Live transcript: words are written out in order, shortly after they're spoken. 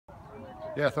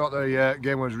Yeah, I thought the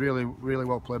game was really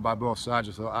well played by both sides.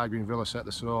 I thought Green Villa set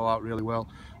the stall out really well.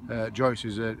 Joyce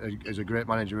is a great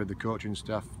manager with the coaching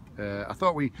staff. I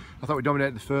thought we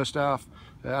dominated the first half,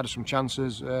 had some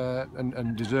chances,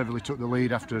 and deservedly took the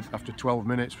lead after 12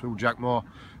 minutes through Jack Moore,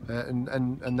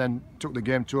 and then took the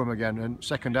game to them again. And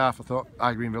second half, I thought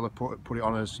Green Villa put it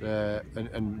on us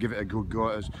and give it a good go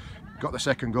at us. Got the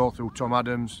second goal through Tom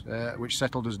Adams, which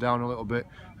settled us down a little bit,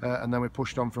 and then we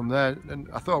pushed on from there. And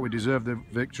I thought we deserved the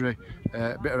victory.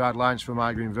 A bit of hard lines from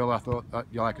Green Villa. I thought,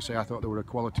 like I say, I thought they were a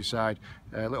quality side.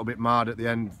 A little bit marred at the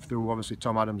end through obviously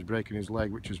Tom Adams breaking his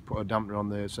leg, which has put a dampener on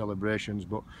the celebrations.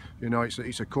 But you know, it's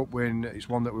a cup win. It's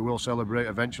one that we will celebrate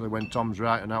eventually when Tom's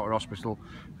right and out of hospital.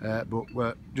 But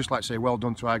we're, just like to say, well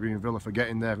done to Green Villa for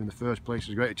getting there in the first place.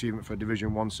 It's a great achievement for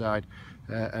Division 1 side,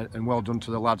 and well done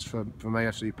to the lads from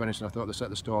AFC Penistone. I thought they set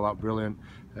the stall out brilliant,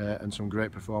 and some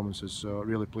great performances. So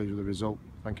really pleased with the result.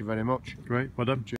 Thank you very much. Great, well done. Cheers.